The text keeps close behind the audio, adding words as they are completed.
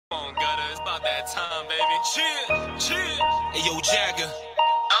about that time, baby. Chill. Hey, yo, Jagger.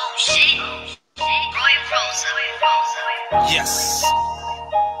 Oh, shit. Roy Rosa. Yes.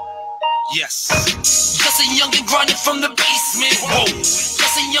 Just a youngin' grinding from the basement. Whoa.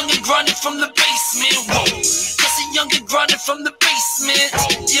 Just a youngin' grinding from the basement. Whoa. Just a youngin' grinding from the basement.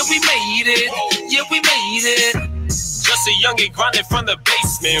 Yeah, we made it. Just a youngin' grinding from the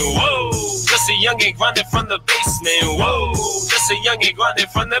basement. Whoa. Just a youngin' grinding from the basement. Whoa. Just a youngin' grinding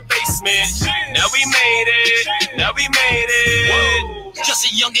from the basement. Now we made it. Whoa. Just a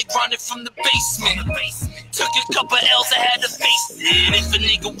youngin' grinding from the basement. Took a couple L's, I had to face it. If a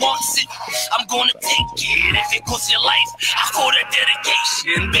nigga wants it, I'm gonna take it. If it costs your life, I call that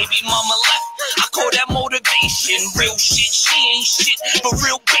dedication. Baby mama left, I call that motivation. Real shit, she ain't shit, but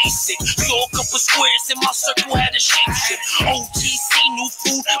real basic. Saw a couple squares in my circle, had a shape shift. OTC, new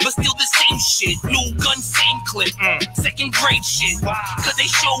food, but still the same shit. New gun, same clip, second grade shit. Cause they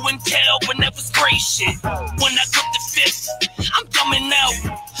show and tell, but never spray shit. When I took the fifth, I'm dumbing out.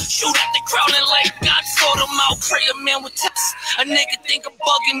 Shoot at the crowd and like God sort them out. Pray a man with tips. A nigga think I'm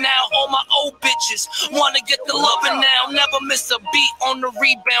bugging now. All my old bitches wanna get the loving now. Never miss a beat on the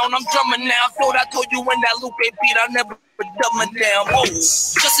rebound. I'm drumming now. Thought I told you when that Lupe beat, I never dumbing down. Whoa.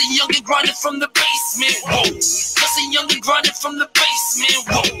 Just a youngin' grinding from the basement. Whoa. Just a youngin' grinding from the basement.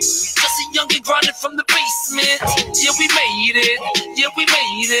 Whoa. Just a youngin' grinding from the basement. Yeah, we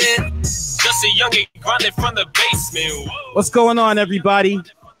made it. Just a youngin' grinding from the basement. Whoa. What's going on, everybody?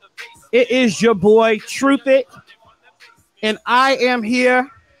 It is your boy, Truth It, and I am here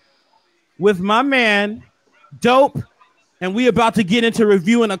with my man, Dope, and we about to get into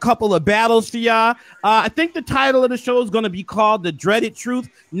reviewing a couple of battles for y'all. I think the title of the show is going to be called The Dreaded Truth.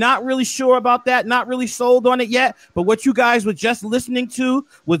 Not really sure about that, not really sold on it yet, but what you guys were just listening to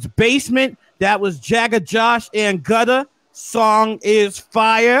was Basement. That was Jagger, Josh, and Gutter. Song is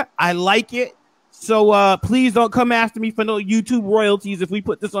fire. I like it. So please don't come after me for no YouTube royalties if we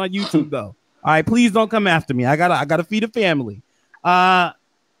put this on YouTube, though. All right, please don't come after me. I gotta feed a family. Bang.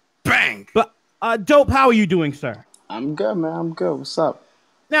 But Dope, how are you doing, sir? I'm good, man. I'm good. What's up?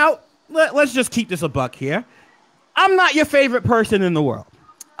 Now let's just keep this a buck here. I'm not your favorite person in the world.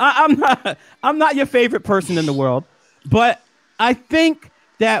 I'm not your favorite person in the world. But I think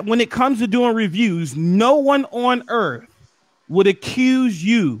that when it comes to doing reviews, no one on earth would accuse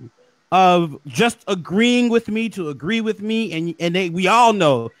you of just agreeing with me to agree with me, and we all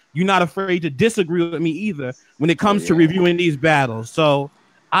know you're not afraid to disagree with me either when it comes to reviewing these battles. So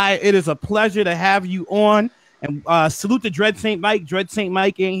it is a pleasure to have you on, and salute to Dread St. Mike. Dread St.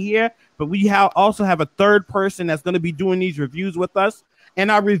 Mike ain't here, but we also have a third person that's going to be doing these reviews with us,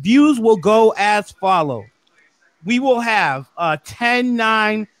 and our reviews will go as follow. We will have a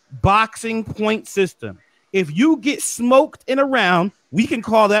 10-9 boxing point system. If you get smoked in a round, we can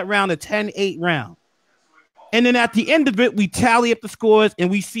call that round a 10-8 round. And then at the end of it, we tally up the scores and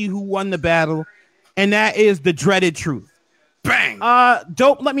we see who won the battle. And that is the dreaded truth. Bang.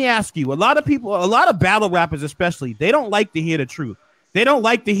 Dope, let me ask you. A lot of battle rappers especially, they don't like to hear the truth. They don't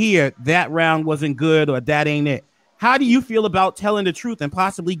like to hear that round wasn't good or that ain't it. How do you feel about telling the truth and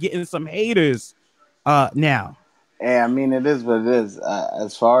possibly getting some haters now? Yeah, I mean, it is what it is.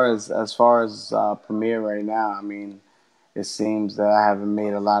 As far as Premiere right now, I mean, it seems that I haven't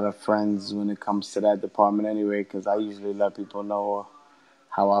made a lot of friends when it comes to that department anyway, because I usually let people know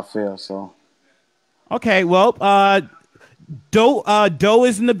how I feel. So, okay, well, Doe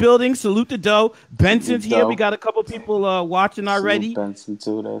is in the building. Salute to Doe. Benson's here. We got a couple people watching already. Salute Benson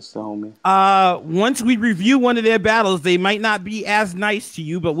too. That's the homie. Once we review one of their battles, they might not be as nice to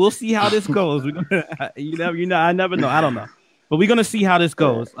you, but we'll see how this goes. I never know. I don't know, but we're gonna see how this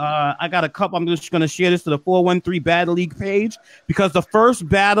goes. I got a couple. I'm just gonna share this to the 413 Battle League page because the first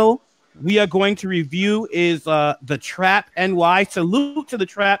battle we are going to review is the Trap NY. Salute to the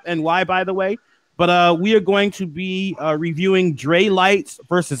Trap NY, by the way. But we are going to be reviewing Dre Lights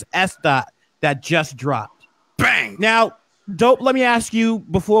versus S. Dot that just dropped. Bang! Now, Dope, let me ask you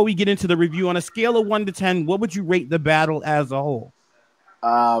before we get into the review, on a scale of 1 to 10, what would you rate the battle as a whole?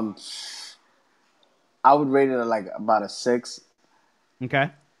 I would rate it like about a 6.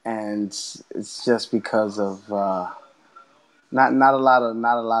 Okay. And it's just because of not a lot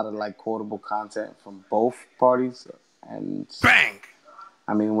of like quotable content from both parties. And Bang!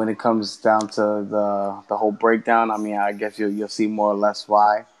 I mean, when it comes down to the whole breakdown, I mean, I guess you'll see more or less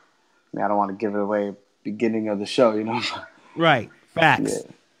why. I mean, I don't want to give it away at the beginning of the show, you know? Right. Facts.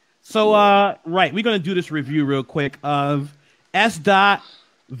 Yeah. So, right, we're going to do this review real quick of S. Dot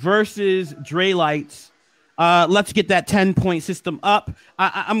versus Dre Lights. Let's get that 10-point system up.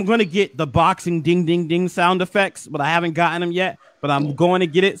 I'm going to get the boxing ding, ding, ding sound effects, but I haven't gotten them yet. but I'm going to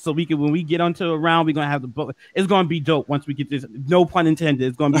get it so we can. When we get onto a round, we're gonna have the. It's gonna be dope once we get this. No pun intended.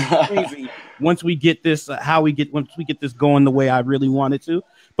 It's gonna be crazy once we get this. Once we get this going the way I really want it to.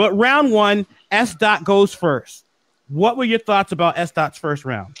 But round one, S. Dot goes first. What were your thoughts about S. Dot's first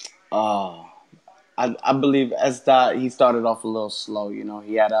round? I believe S. Dot, he started off a little slow. You know,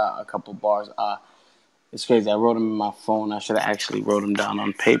 he had a couple bars. It's crazy. I wrote them in my phone. I should have actually wrote them down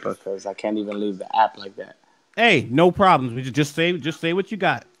on paper because I can't even leave the app like that. Hey, no problems. We just say what you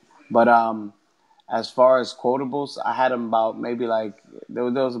got. But as far as quotables, I had him about maybe like there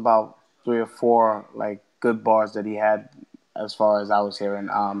was about 3 or 4 like good bars that he had as far as I was hearing.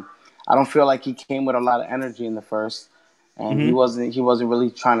 I don't feel like he came with a lot of energy in the first, and he wasn't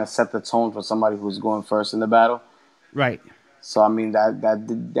really trying to set the tone for somebody who's going first in the battle. Right. So I mean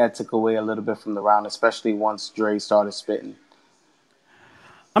that took away a little bit from the round, especially once Dre started spitting.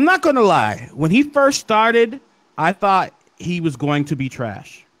 I'm not gonna lie. When he first started, I thought he was going to be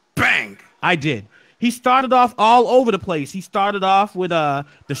trash. Bang! I did. He started off all over the place. He started off with the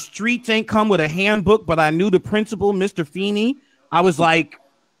streets ain't come with a handbook, but I knew the principal, Mr. Feeney. I was like,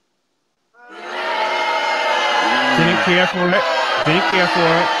 didn't care for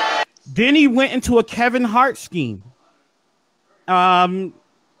it. Then he went into a Kevin Hart scheme.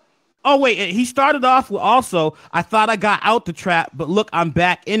 Oh, wait, he started off with also, I thought I got out the trap, but look, I'm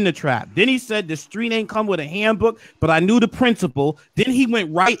back in the trap. Then he said the street ain't come with a handbook, but I knew the principle. Then he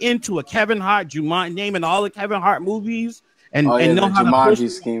went right into a Kevin Hart, Jumanji, naming all the Kevin Hart movies. And know how to push.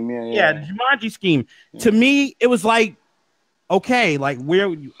 Jumanji scheme, yeah, the Jumanji scheme. Yeah. To me, it was like, okay, like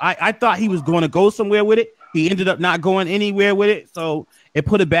I thought he was going to go somewhere with it. He ended up not going anywhere with it, so it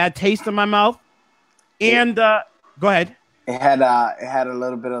put a bad taste in my mouth. And go ahead. It had a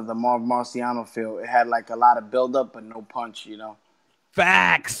little bit of the Marv Marciano feel. It had like a lot of build up but no punch, you know.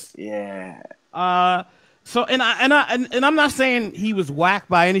 Facts. Yeah. So and I'm not saying he was whack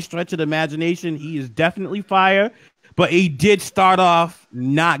by any stretch of the imagination. He is definitely fire, but he did start off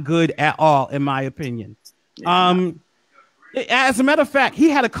not good at all, in my opinion. Yeah. As a matter of fact, he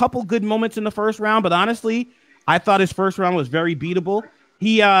had a couple good moments in the first round, but honestly, I thought his first round was very beatable.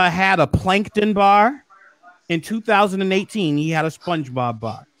 He had a Plankton bar. In 2018, he had a SpongeBob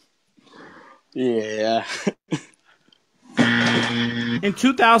bar. Yeah. In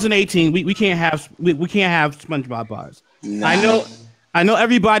 2018, we can't have SpongeBob bars. Nah. I know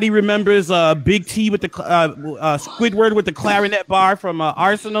everybody remembers Big T with the Squidward with the clarinet bar from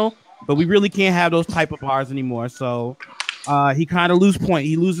Arsenal, but we really can't have those type of bars anymore. So he kind of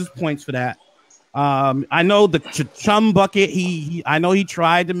loses points for that. I know the Chum Bucket. I know he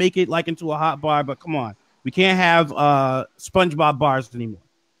tried to make it like into a hot bar, but come on. We can't have SpongeBob bars anymore.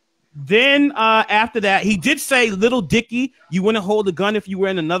 Then after that, he did say, "Little Dicky, you wouldn't hold a gun if you were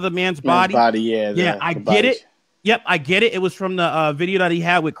in another man's body." Yeah, I get it. Yep, I get it. It was from the video that he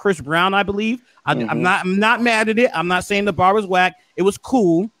had with Chris Brown, I believe. I'm not mad at it. I'm not saying the bar was whack. It was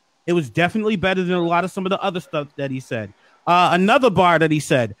cool. It was definitely better than a lot of some of the other stuff that he said. Another bar that he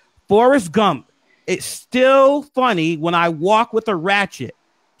said, Forrest Gump. It's still funny when I walk with a ratchet.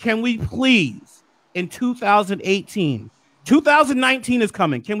 Can we please? In 2018, 2019 is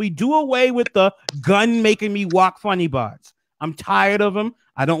coming. Can we do away with the gun making me walk funny bars? I'm tired of them.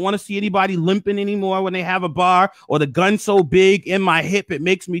 I don't want to see anybody limping anymore when they have a bar or the gun so big in my hip it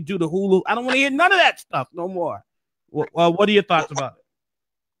makes me do the hula. I don't want to hear none of that stuff no more. What are your thoughts about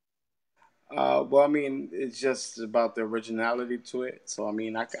it? Well, I mean, it's just about the originality to it. So, I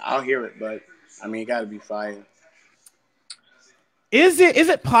mean, I'll hear it, but I mean, it got to be fire. Is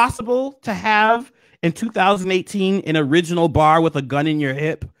it possible to have in 2018 an original bar with a gun in your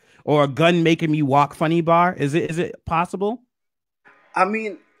hip or a gun making me walk funny bar? Is it possible? I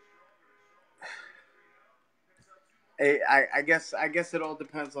mean, I guess it all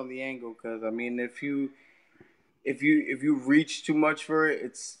depends on the angle, because I mean, if you reach too much for it,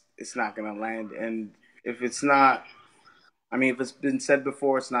 it's not gonna land, and if it's not, I mean, if it's been said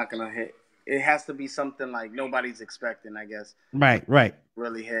before, it's not gonna hit. It has to be something like nobody's expecting, I guess. Right.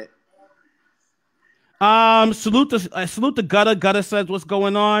 Really hit. Salute to Gutter. Gutter says what's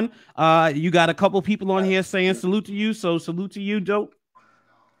going on. You got a couple people on here saying salute to you, so salute to you, dope.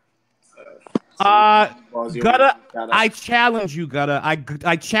 Gutter, I challenge you, Gutter.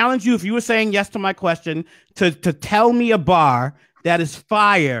 I challenge you, if you were saying yes to my question, to tell me a bar that is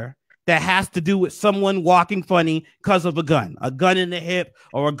fire that has to do with someone walking funny because of a gun in the hip,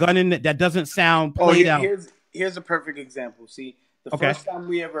 or a gun that doesn't sound played out. Here's a perfect example. See, the first time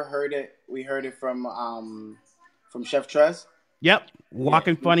we ever heard it, we heard it from Chef Trez. Yep,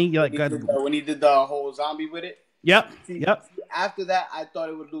 walking funny. When he did the whole zombie with it. Yep. See, after that, I thought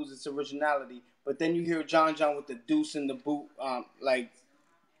it would lose its originality But then you hear John with the deuce in the boot, like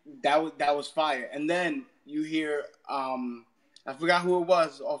that was fire. And then you hear I forgot who it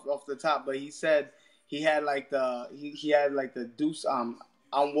was off the top, but he said he had like he had like the deuce I'm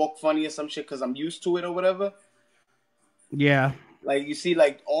walk funny or some shit because I'm used to it or whatever. Yeah. Like you see,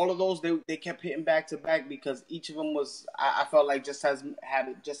 like all of those, they kept hitting back to back because each of them was I felt like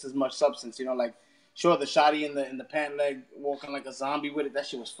had just as much substance. You know, like sure the shotty in the pant leg walking like a zombie with it, that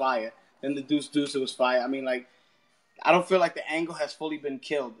shit was fire. Then the deuce it was fire. I mean, like I don't feel like the angle has fully been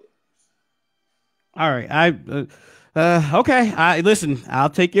killed. All right. Okay. I listen.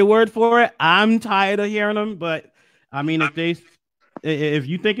 I'll take your word for it. I'm tired of hearing them, but I mean, if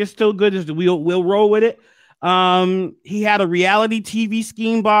you think it's still good, we'll roll with it. He had a reality TV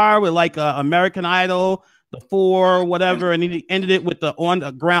scheme bar with like American Idol, the Four, whatever, and he ended it with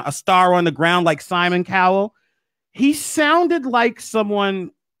a star on the ground like Simon Cowell. He sounded like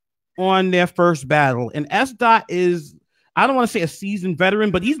someone on their first battle, and S. Dot is, I don't want to say a seasoned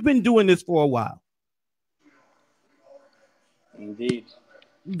veteran, but he's been doing this for a while. Indeed.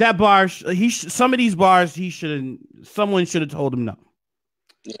 That bar, some of these bars, someone should have told him no.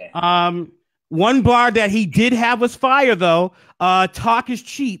 Yeah. One bar that he did have was fire though. Talk is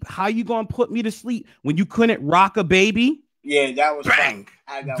cheap. How you gonna put me to sleep when you couldn't rock a baby? Yeah, that was bang.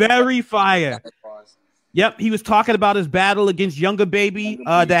 Very fire. Yep, he was talking about his battle against Younger Baby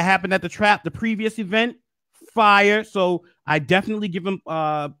that happened at the Trap, the previous event. Fire. So I definitely give him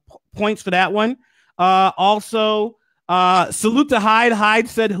points for that one. Also, salute to Hyde. Hyde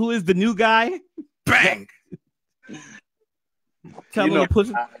said, "Who is the new guy?" Bang. Tell him to put.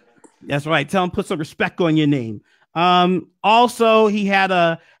 That's right. Tell him put some respect on your name. Also, he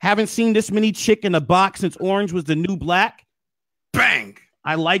had haven't seen this many chick in a box since Orange was the new black. Bang.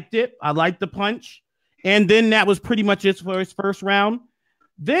 I liked it. I liked the punch. And then that was pretty much it for his first round.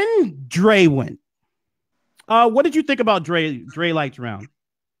 Then Dre went. What did you think about Dre Light's round?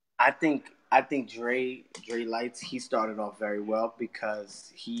 I think Dre Lights, he started off very well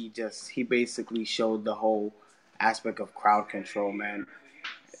because he basically showed the whole aspect of crowd control, man.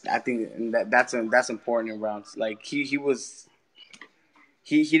 I think that's important in rounds. Like he didn't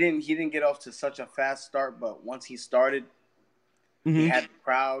get off to such a fast start, but once he started, he had the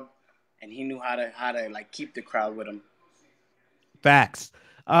crowd, and he knew how to like keep the crowd with him. Facts.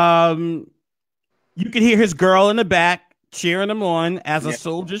 You could hear his girl in the back cheering him on as a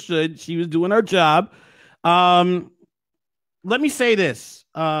soldier should. She was doing her job. Let me say this.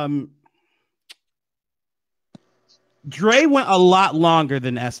 Dre went a lot longer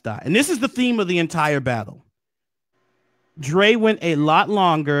than S. Dot, and this is the theme of the entire battle. Dre went a lot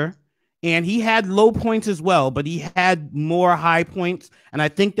longer, and he had low points as well, but he had more high points, and I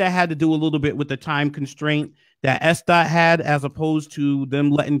think that had to do a little bit with the time constraint that S. Dot had, as opposed to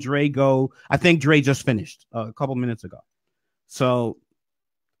them letting Dre go. I think Dre just finished a couple minutes ago. So,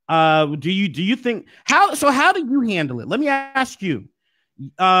 do you think how do you handle it? Let me ask you. You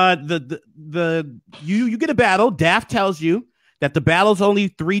get a battle. Daft tells you that the battle's only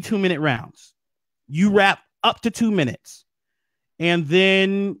 3 2-minute rounds. You wrap up to 2 minutes, and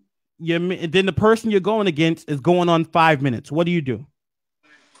then the person you're going against is going on 5 minutes. What do you do?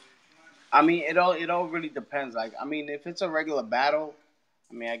 I mean, it all really depends. Like, I mean, if it's a regular battle,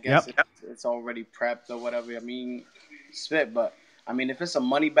 I mean, I guess it's already prepped or whatever. I mean, spit. But I mean, if it's a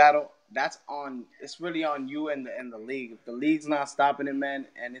money battle, it's really on you and the league. If the league's not stopping it, man,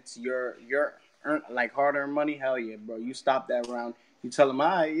 and it's your like hard-earned money, hell yeah, bro. You stop that round. You tell them, all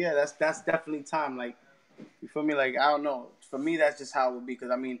right, yeah, that's definitely time. Like, you feel me? Like, I don't know. For me, that's just how it would be.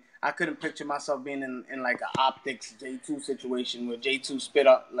 Because, I mean, I couldn't picture myself being in like an Optics J2 situation where J2 spit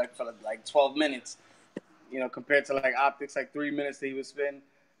up like for like 12 minutes, you know, compared to like Optics like 3 minutes that he was spitting.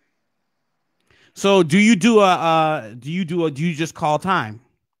 So do you just call time?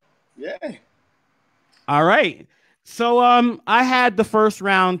 Yeah. All right. So I had the first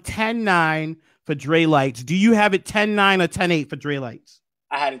round 10-9 for Dre Lights. Do you have it 10-9 or 10-8 for Dre Lights?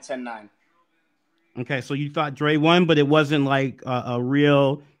 I had it 10-9. Okay, so you thought Dre won, but it wasn't like a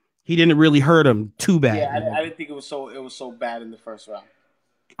real. He didn't really hurt him too bad. Yeah, I didn't think it was so bad in the first round.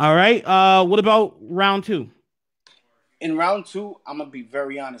 All right. What about round 2? In round 2, I'm gonna be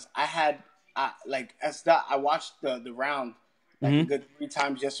very honest. I watched the round like a good 3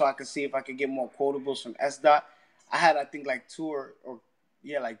 times just so I could see if I could get more quotables from S. Dot. I had I think like 2 or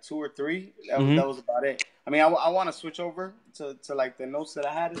 3. That was about it. I mean, I want to switch over to like the notes that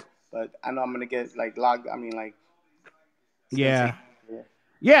I had, but I know I'm gonna get like logged. I mean, like yeah.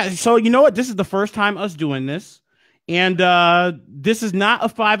 So you know what? This is the first time us doing this, And this is not a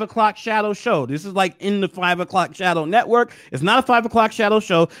 5 o'clock shadow show. This is like in the 5 o'clock shadow network. It's not a 5 o'clock shadow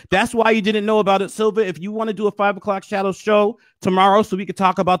show. That's why you didn't know about it, Silva. If you want to do a 5 o'clock shadow show tomorrow so we can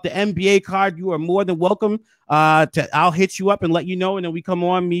talk about the NBA card, you are more than welcome. I'll hit you up and let you know. And then we come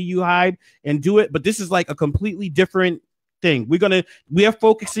on, me, you, Hyde, and do it. But this is like a completely different thing. We are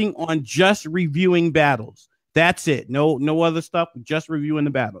focusing on just reviewing battles. That's it. No other stuff. Just reviewing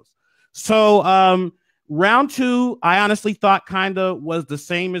the battles. So round 2, I honestly thought kind of was the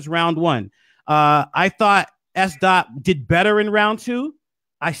same as round 1. I thought S. Dot did better in round 2.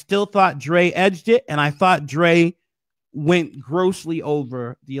 I still thought Dre edged it, and I thought Dre went grossly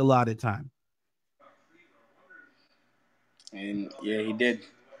over the allotted time. And yeah, he did.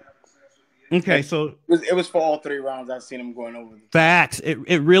 Okay, so it was for all 3 rounds. I've seen him going over. Facts.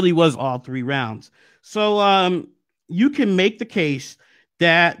 It really was all 3 rounds. So you can make the case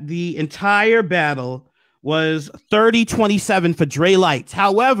that the entire battle was 30-27 for Dre Lights.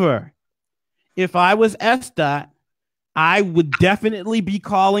 However, if I was S. Dot, I would definitely be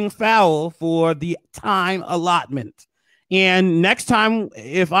calling foul for the time allotment. And next time,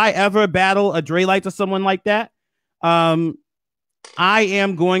 if I ever battle a Dre Lights or someone like that, I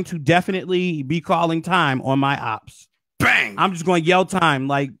am going to definitely be calling time on my ops. Bang! I'm just going to yell time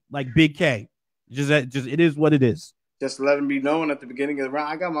like Big K. Just it is what it is. Just let him be known at the beginning of the round.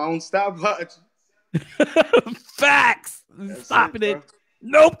 I got my own stopwatch. Facts. Stopping it.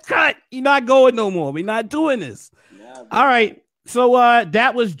 Nope, cut. You're not going no more. We're not doing this. Yeah, all right. So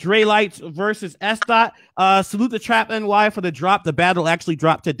that was Dre Lights versus S. Dot. Salute the Trap NY for the drop. The battle actually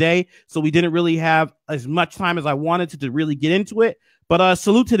dropped today, so we didn't really have as much time as I wanted to really get into it. But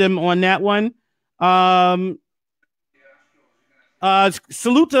salute to them on that one.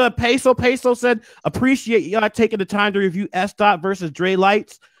 Salute to Peso. Peso said, appreciate y'all taking the time to review S. Dot versus Dre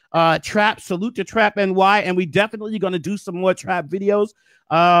Lights. Trap, salute to Trap NY, and we definitely going to do some more Trap videos.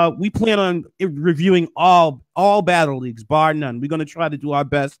 We plan on reviewing all battle leagues, bar none. We're going to try to do our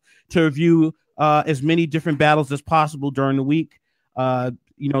best to review as many different battles as possible during the week.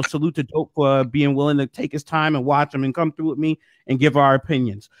 Salute to Dope for being willing to take his time and watch them and come through with me and give our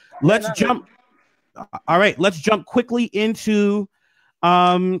opinions. Let's jump. All right, let's jump quickly into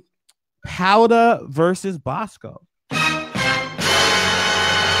Powdah versus Bosco.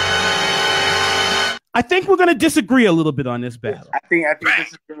 I think we're going to disagree a little bit on this battle. I think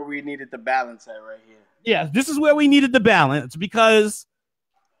this is where we needed the balance at right here. Yeah, this is where we needed the balance because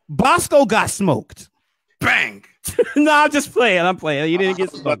Bosco got smoked. Bang! No, I'm just playing. I'm playing. You didn't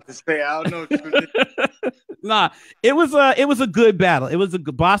get smoked. To say, I don't know. Nah, it was a good battle. It was a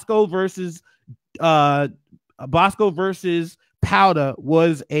Bosco versus Powdah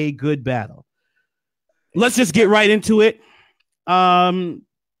was a good battle. Let's just get right into it.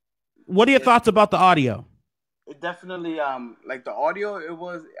 What are your thoughts about the audio? It definitely, like the audio, it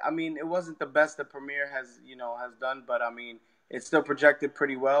wasn't the best that Premiere has done, but I mean, it still projected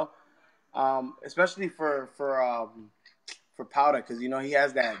pretty well. Especially for Powdah, because he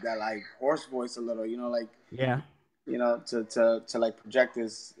has that like hoarse voice a little, yeah. To like project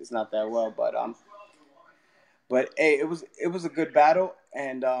is not that well, but hey, it was a good battle,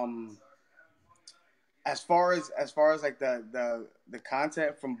 and as far as like the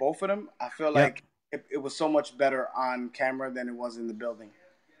content from both of them, I feel like it was so much better on camera than it was in the building.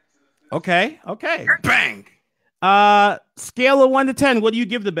 Okay. Bang. Scale of 1 to 10, what do you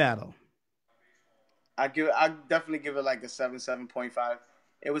give the battle? I definitely give it like a 7.5.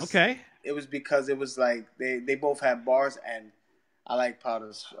 It was okay. It was because it was like they both had bars, and I like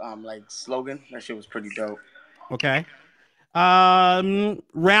Powder's like slogan. That shit was pretty dope. Okay. Round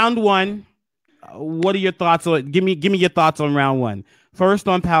 1. What are your thoughts on? Give me your thoughts on round 1. First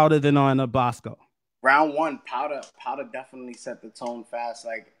on Powdah, then on Bosco. Round 1, Powdah definitely set the tone fast.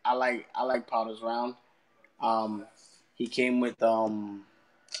 Like I like Powder's round. He came with I'm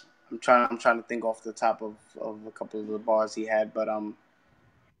trying to think off the top of a couple of the bars he had, but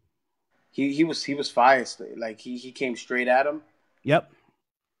he was fire. Like he came straight at him. Yep.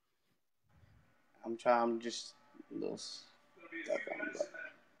 I'm just a little stuck on him, but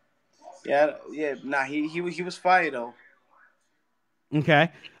yeah. Nah, he was fire though. Okay.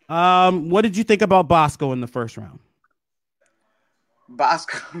 What did you think about Bosco in the first round?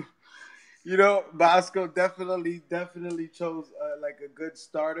 Bosco. Bosco definitely chose like a good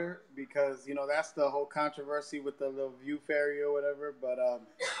starter because that's the whole controversy with the little view fairy or whatever. But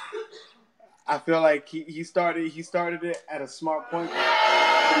I feel like he started it at a smart point.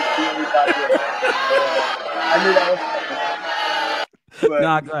 I knew that was. But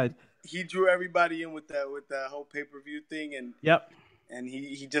nah, go ahead. He drew everybody in with that whole pay-per-view thing, and yep. and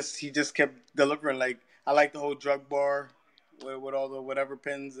he just kept delivering. Like I like the whole drug bar with all the whatever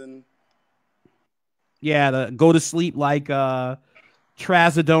pins and Yeah, the go to sleep like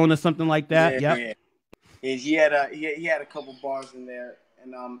trazodone or something like that. yeah, Yep. yeah. He had a couple bars in there,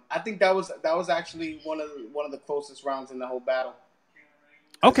 and I think that was actually one of the closest rounds in the whole battle.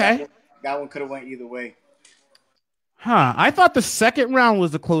 Okay. That one could have went either way. Huh. I thought the second round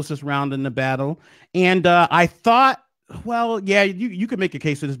was the closest round in the battle. And I thought, well, yeah, you could make a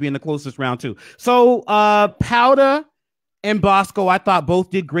case for this being the closest round too. So Powdah and Bosco, I thought both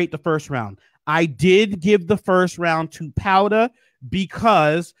did great the first round. I did give the first round to Powdah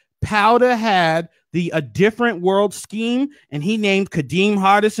because Powdah had a different world scheme, and he named Kadeem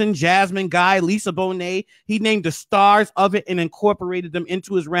Hardison, Jasmine Guy, Lisa Bonet. He named the stars of it and incorporated them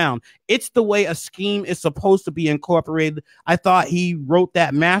into his round. It's the way a scheme is supposed to be incorporated. I thought he wrote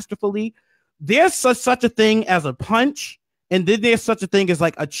that masterfully. There's such a thing as a punch, and then there's such a thing as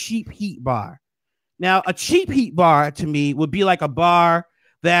like a cheap heat bar. Now, a cheap heat bar to me would be like a bar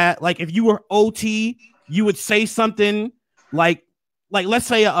that, like, if you were OT, you would say something like let's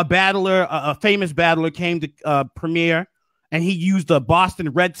say a battler, a famous battler came to premiere, and he used the Boston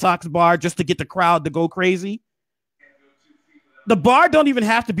Red Sox bar just to get the crowd to go crazy. The bar don't even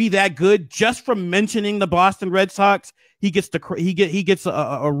have to be that good. Just from mentioning the Boston Red Sox, he gets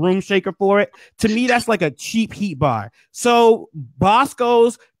a room shaker for it. To me, that's like a cheap heat bar. So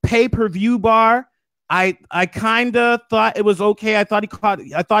Bosco's pay-per-view bar, I kind of thought it was okay. I thought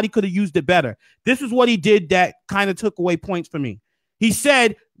he could have used it better. This is what he did that kind of took away points for me. He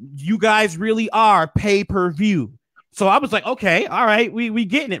said, "You guys really are pay-per-view." So I was like, okay, all right, we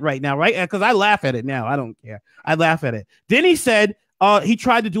getting it right now, right? Because I laugh at it now. I don't care. I laugh at it. Then he said, he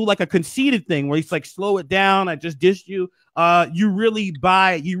tried to do like a conceited thing where he's like, slow it down. I just dissed you. You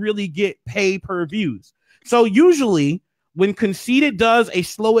really get pay-per-views. So usually when Conceited does a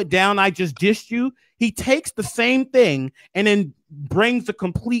slow it down, I just dissed you, he takes the same thing and then brings a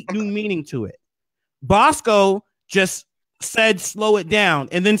complete new meaning to it. Bosco just said slow it down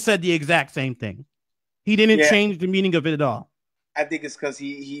and then said the exact same thing. He didn't change the meaning of it at all. I think it's because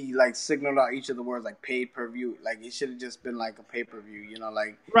he like signaled out each of the words like paid per view. Like it should have just been like a pay per view,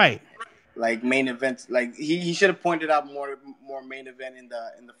 like right, like main events. Like he should have pointed out more main event in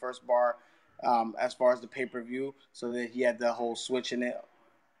the first bar, as far as the pay per view, so that he had the whole switch in it.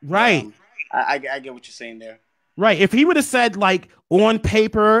 Right. I get what you're saying there. Right. If he would have said like on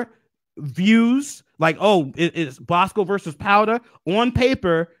paper views, like, oh, it's Bosco versus Powdah on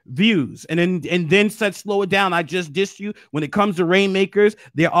paper views, and then said slow it down, I just dissed you. When it comes to Rainmakers,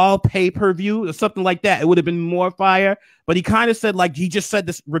 they're all pay-per-view or something like that. It would have been more fire. But he kind of said, like, he just said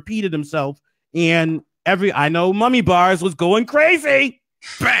this, repeated himself, and I know Mummy Bars was going crazy.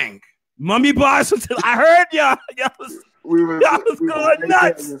 Bang. Mummy Bars was, I heard y'all. Y'all was going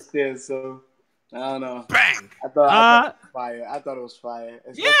nuts. So I don't know. Bang. I thought it was fire. I thought it was fire.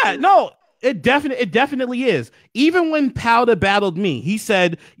 Yeah, no. It definitely is. Even when Powdah battled me, he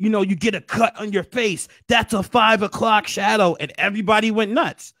said, you get a cut on your face. That's a 5 o'clock shadow. And everybody went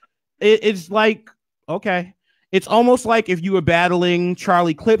nuts. It's like, okay. It's almost like if you were battling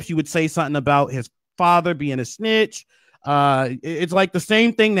Charlie Clips, you would say something about his father being a snitch. It's like the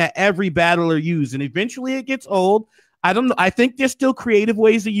same thing that every battler used. And eventually it gets old. I don't know. I think there's still creative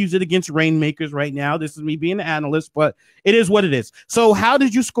ways to use it against Rainmakers right now. This is me being an analyst, but it is what it is. So how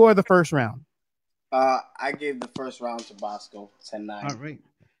did you score the first round? I gave the first round to Bosco, 10-9. All right.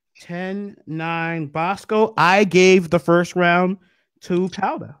 10-9 Bosco. I gave the first round to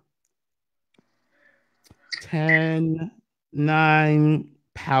Powdah. 10-9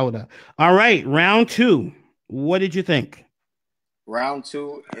 Powdah. All right. Round 2. What did you think? Round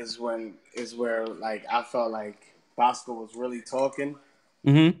 2 is where like I felt like Bosco was really talking.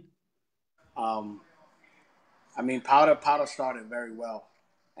 Mm-hmm. I mean, Powdah started very well,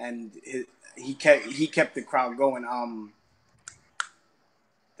 and he kept the crowd going.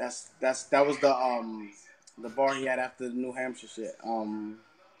 That was the bar he had after the New Hampshire shit.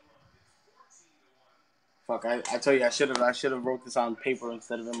 Fuck, I tell you, I should have wrote this on paper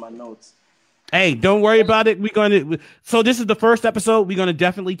instead of in my notes. Hey, don't worry about it. So this is the first episode. We're gonna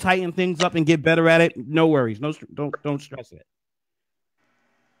definitely tighten things up and get better at it. No worries. No, don't stress it.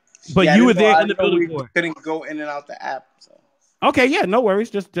 But you were there in the building for it. Couldn't go in and out the app. So. Okay, yeah, no worries.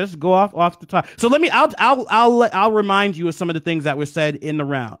 Just go off the top. So I'll remind you of some of the things that were said in the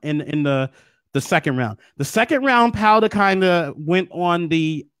round in the second round. The second round, Powdah kind of went on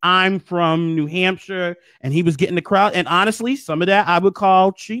the I'm from New Hampshire, and he was getting the crowd. And honestly, some of that I would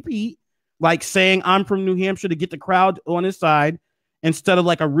call cheap heat. Like saying I'm from New Hampshire to get the crowd on his side instead of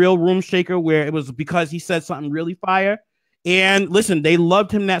like a real room shaker where it was because he said something really fire. And listen, they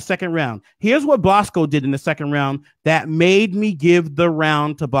loved him that second round. Here's what Bosco did in the second round that made me give the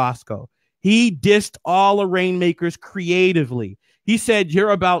round to Bosco. He dissed all the Rainmakers creatively. He said,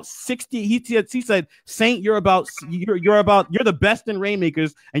 "You're about 60." He said, "Saint, you're the best in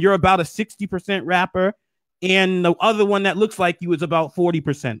Rainmakers, and you're about a 60% rapper." And the other one that looks like you is about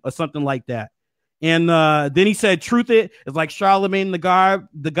 40% or something like that. And then he said, "Truth It is like Charlemagne the God,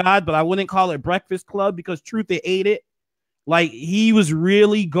 but I wouldn't call it Breakfast Club because Truth It ate it." Like, he was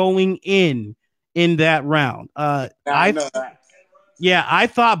really going in that round. I know that. Yeah, I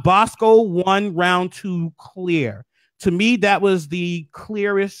thought Bosco won round 2 clear. To me, that was the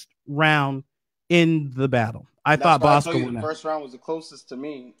clearest round in the battle. I thought Bosco won the first round was the closest to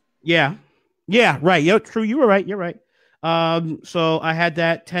me. Yeah, right. Yeah, true. You were right. You're right. So I had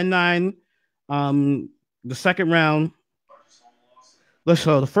that 10-9. The second round.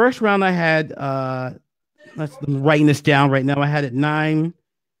 So the first round I had I'm writing this down right now. I had it 9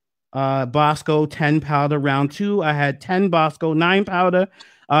 Bosco, 10 Powder. Round 2, I had 10 Bosco, 9 Powder.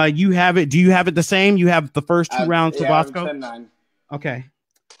 You have it. Do you have it the same? You have the first 2 rounds to Bosco? 10-9. Okay.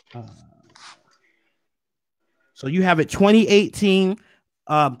 So you have it 2018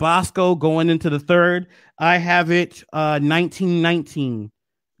 Bosco going into the third. I have it 1919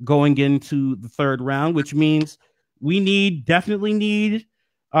 going into the third round, which means we definitely need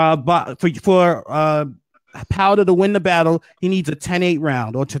for Powder to win the battle, he needs a 10-8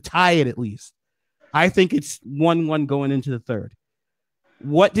 round or to tie it at least. I think it's 1-1 going into the third.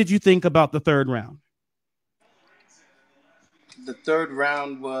 What did you think about the third round? The third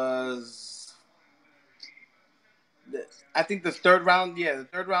round was, I think the third round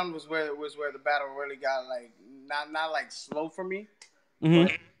was where the battle really got like not like slow for me,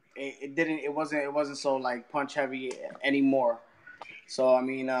 but it wasn't so like punch heavy anymore. So I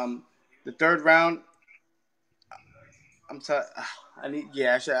mean, the third round, I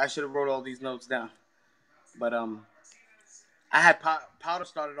should have wrote all these notes down, but I had Powder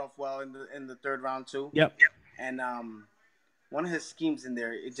started off well in the third round too. Yep. And one of his schemes in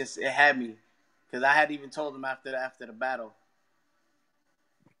there, it had me, because I had even told him after the battle.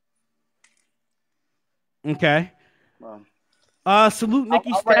 Okay. Salute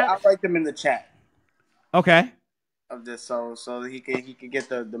Nikki Stats. I'll write them in the chat. Okay. Of this, so he could get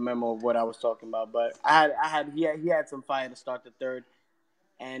the memo of what I was talking about. But he had some fire to start the third,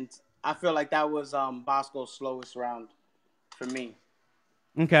 and I feel like that was Bosco's slowest round for me.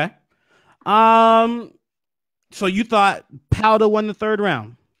 Okay. So you thought Powder won the third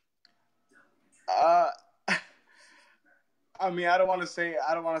round? I mean, I don't want to say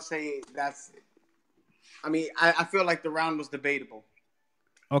that's. I mean, I feel like the round was debatable.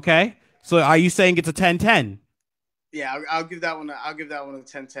 Okay. So are you saying it's a 10-10? Yeah, I'll give that one a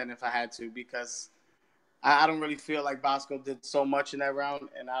 10-10 if I had to, because I don't really feel like Bosco did so much in that round,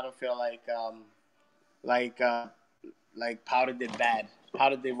 and I don't feel like Powder did bad.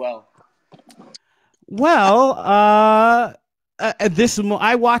 Powder did well. Well, I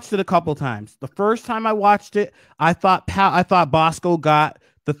watched it a couple times. The first time I watched it, I thought Bosco got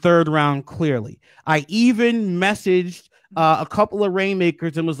the third round clearly. I even messaged a couple of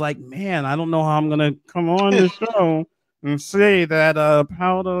Rainmakers and was like, "Man, I don't know how I'm gonna come on the show and say that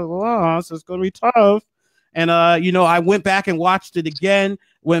Powder loss is gonna be tough." And I went back and watched it again,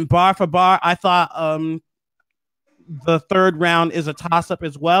 went bar for bar. I thought the third round is a toss up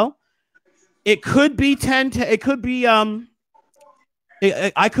as well. It could be 10 to, it could be I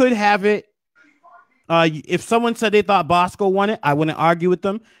could have it. If someone said they thought Bosco won it, I wouldn't argue with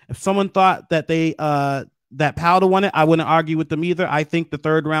them. If someone thought that that Powder won it, I wouldn't argue with them either. I think the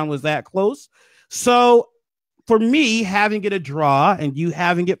third round was that close. So for me, having it a draw and you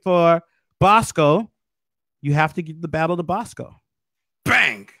having it for Bosco, you have to give the battle to Bosco.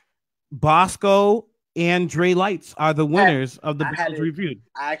 Bang! Bosco and Dre Lights are the winners of the battles reviewed.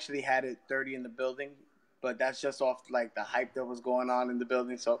 I actually had it 30 in the building, but that's just off like the hype that was going on in the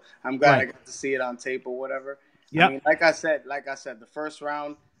building. So I'm glad I got to see it on tape or whatever. Yeah. I mean, like I said, the first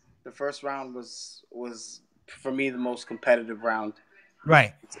round was for me the most competitive round.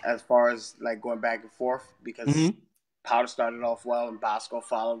 Right. As far as like going back and forth, because Powder started off well and Bosco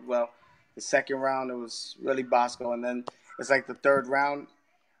followed well. The second round, it was really Bosco, and then it's like the third round.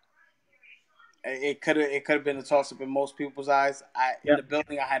 It could have been a toss up in most people's eyes. In the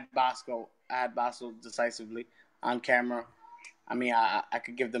building, I had Bosco decisively on camera. I mean, I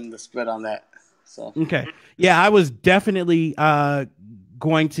could give them the split on that. So okay, yeah, I was definitely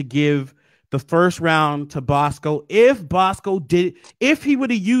going to give the first round to Bosco if he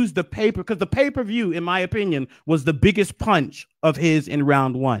would have used the paper, because the pay-per-view, in my opinion, was the biggest punch of his in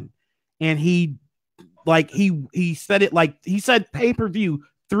round one, and he like he said it like he said pay-per-view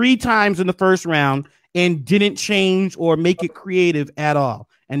 3 times in the first round and didn't change or make it creative at all.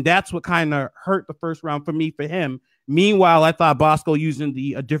 And that's what kind of hurt the first round for me for him. Meanwhile, I thought Bosco using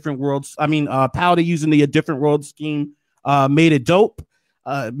the different worlds, Powdah using the different world scheme made it dope.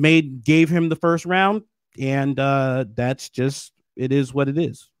 Gave him the first round, and that's just it is what it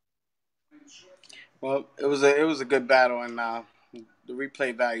is. Well, it was a good battle, and the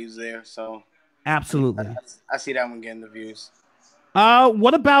replay value's there, so absolutely, I see that one getting the views.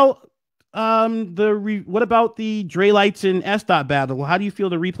 What about what about the Dre Lights and S Dot battle? How do you feel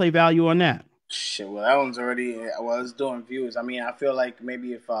the replay value on that? Shit, well, that one's already it's doing views. I mean, I feel like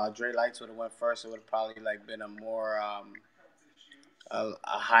maybe if Dre Lights would have went first, it would have probably like been a more a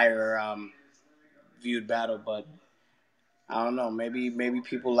higher viewed battle, but I don't know. Maybe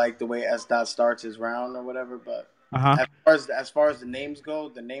people like the way S Dot starts his round or whatever. But as far as the names go,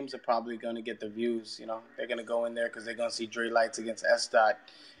 the names are probably going to get the views. You know, they're going to go in there because they're going to see Dre Lights against S Dot,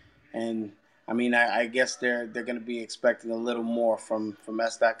 and I mean, I guess they're going to be expecting a little more from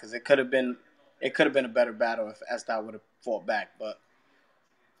S Dot because it could have been a better battle if S Dot would have fought back, but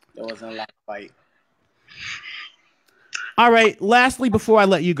there wasn't a lot of fight. All right. Lastly, before I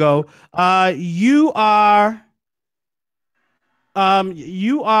let you go, you are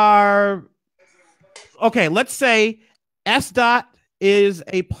okay. Let's say S Dot is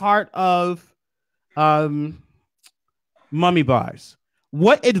a part of Mummy Bars.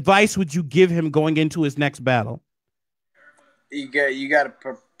 What advice would you give him going into his next battle? You got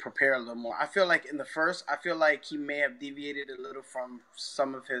to prepare a little more. I feel like in the first, he may have deviated a little from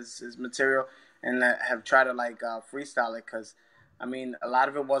some of his material and have tried to freestyle it because, I mean, a lot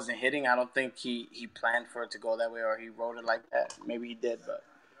of it wasn't hitting. I don't think he planned for it to go that way or he wrote it like that. Maybe he did, but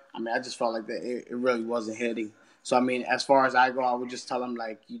I mean, I just felt like that it really wasn't hitting. So, I mean, as far as I go, I would just tell him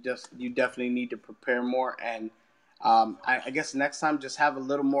you definitely need to prepare more and I guess next time just have a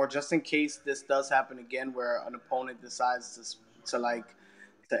little more just in case this does happen again where an opponent decides to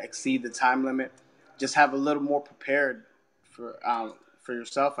exceed the time limit. Just have a little more prepared for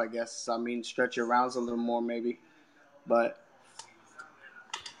yourself, I guess. I mean, stretch your rounds a little more maybe. But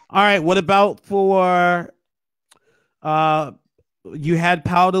all right, what about for you had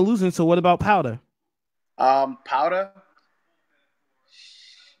Powdah losing, so what about Powdah? Powdah?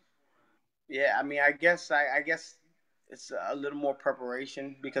 Yeah, I mean, I guess it's a little more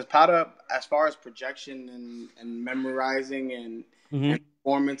preparation because Powdah, as far as projection and memorizing and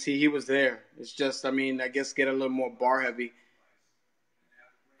performance, he was there. It's just, I mean, I guess get a little more bar heavy.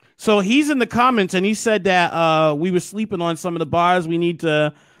 So he's in the comments and he said that we were sleeping on some of the bars. We need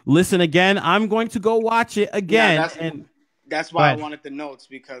to listen again. I'm going to go watch it again. Yeah, that's why I wanted the notes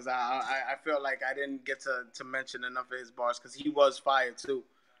because I feel like I didn't get to mention enough of his bars because he was fire too.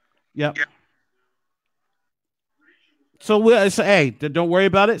 Yep. So hey, don't worry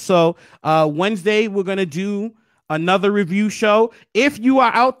about it. So Wednesday we're gonna do another review show. If you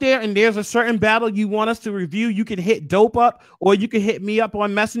are out there and there's a certain battle you want us to review, you can hit Dope up or you can hit me up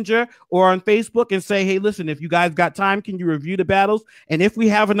on Messenger or on Facebook and say, hey, listen, if you guys got time, can you review the battles? And if we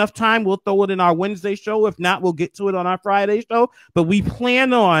have enough time, we'll throw it in our Wednesday show. If not, we'll get to it on our Friday show. But we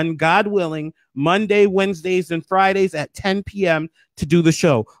plan on, God willing, Monday, Wednesdays, and Fridays at 10 p.m. to do the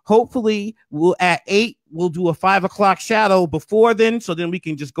show. Hopefully, at 8, we'll do a 5 o'clock shadow before then, so then we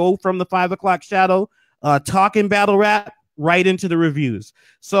can just go from the 5 o'clock shadow, talking battle rap, right into the reviews.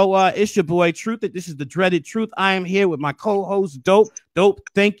 So it's your boy Truth. This is the Dreaded Truth. I am here with my co-host Dope. Dope,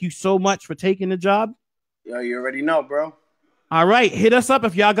 thank you so much for taking the job. Yo, you already know, bro. All right, hit us up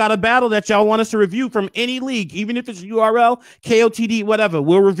if y'all got a battle that y'all want us to review from any league, even if it's URL, KOTD, whatever.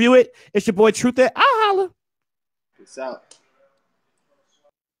 We'll review it. It's your boy Truth. I'll holla. Peace out.